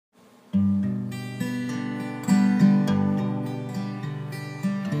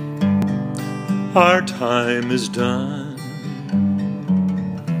Our time is done.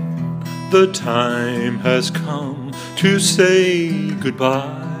 The time has come to say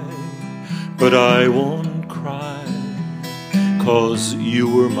goodbye, but I won't cry, 'cause you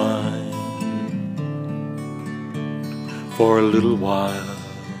were mine for a little while.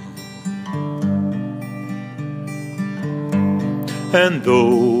 And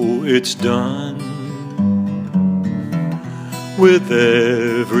though it's done, with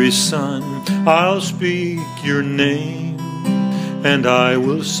every sun I'll speak your name, and I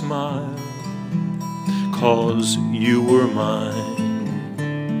will smile, 'cause you were mine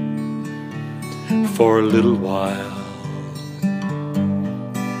for a little while.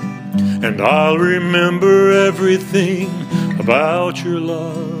 And I'll remember everything about your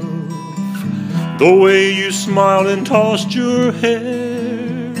love, the way you smiled and tossed your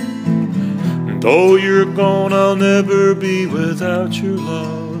hair. And though you're gone, I'll never be without your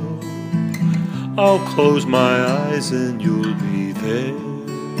love. I'll close my eyes and you'll be there.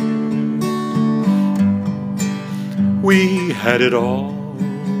 We had it all,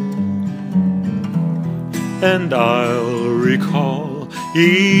 and I'll recall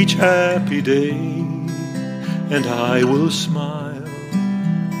each happy day, and I will smile,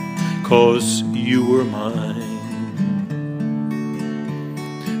 'cause you were mine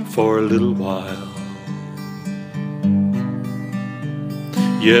for a little while.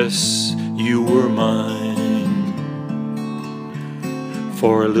 Yes, you were mine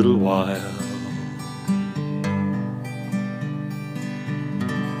for a little while.